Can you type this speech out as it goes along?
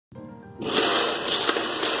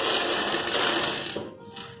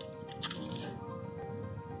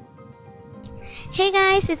Hey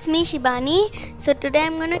guys, it's me Shibani. So today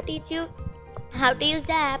I'm gonna teach you how to use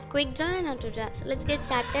the app QuickDraw and Autodraw. So let's get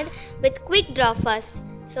started with QuickDraw first.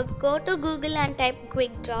 So go to Google and type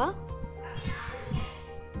QuickDraw.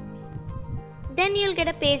 Then you'll get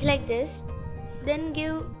a page like this. Then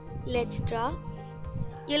give Let's Draw.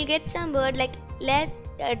 You'll get some word like let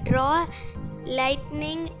draw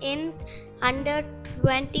lightning in under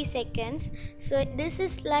 20 seconds. So this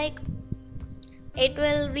is like it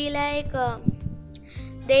will be like.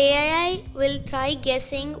 The AI will try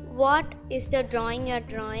guessing what is the drawing you're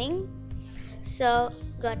drawing. So,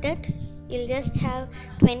 got it? You'll just have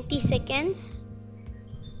 20 seconds.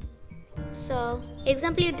 So,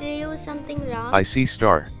 example, you drew something wrong. I see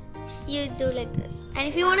star. You do like this. And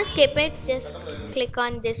if you want to skip it, just click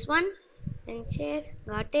on this one. Then chair.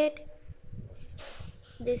 Got it?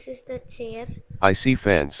 This is the chair. I see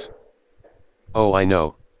fence. Oh, I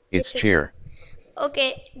know. It's a chair.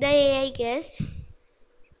 Okay, the AI guessed.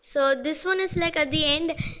 So this one is like at the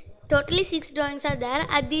end, totally 6 drawings are there.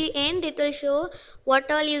 At the end, it will show what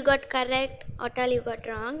all you got correct, what all you got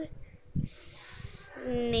wrong.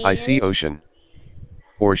 Snail. I see ocean.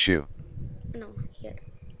 Horseshoe. No, here.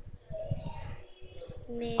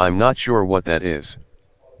 Snail. I'm not sure what that is.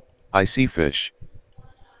 I see fish.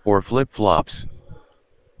 Or flip-flops.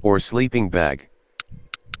 Or sleeping bag.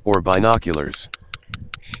 Or binoculars.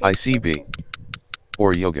 I see bee.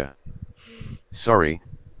 Or yoga. Sorry,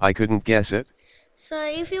 I couldn't guess it. So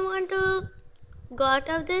if you want to go out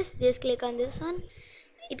of this, just click on this one.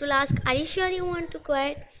 It will ask, are you sure you want to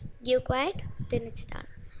quiet? Give quiet, then it's done.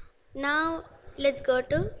 Now let's go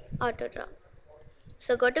to Autodraw.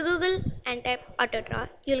 So go to Google and type Autodraw.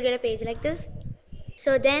 You'll get a page like this.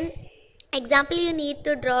 So then, example, you need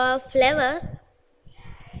to draw a flower.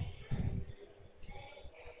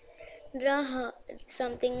 Draw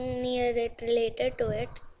something near it related to it,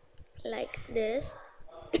 like this.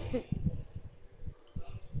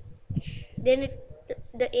 Then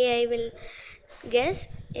the AI will guess.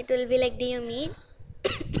 It will be like, do you mean?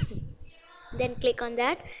 Then click on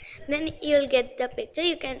that. Then you'll get the picture.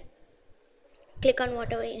 You can click on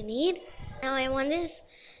whatever you need. Now I want this.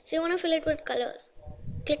 So you want to fill it with colors.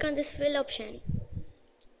 Click on this fill option.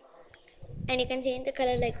 And you can change the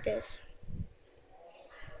color like this.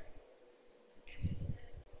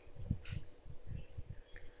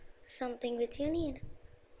 Something which you need.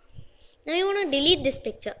 Now you want to delete this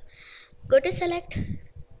picture. Go to select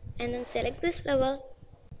and then select this flower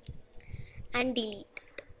and delete.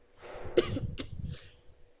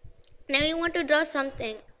 Now you want to draw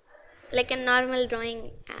something like a normal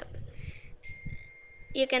drawing app.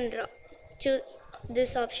 You can draw. Choose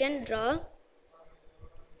this option, draw,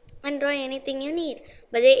 and draw anything you need.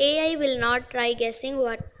 But the AI will not try guessing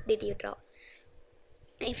what did you draw.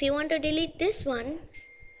 If you want to delete this one,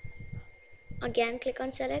 again click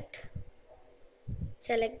on select.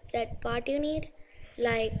 Select that part you need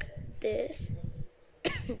like this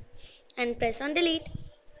and press on delete.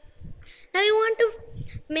 Now you want to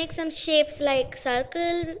make some shapes like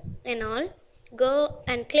circle and all. Go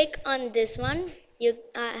and click on this one. You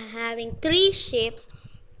are having 3 shapes: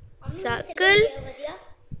 circle,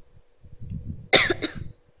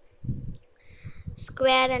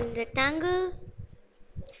 square and rectangle,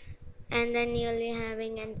 and then you'll be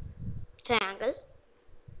having a triangle.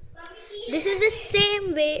 This is the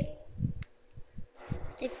same way.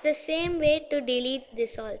 It's the same way to delete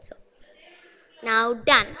this also. Now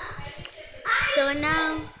done. So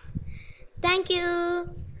now, thank you.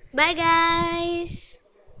 Bye guys.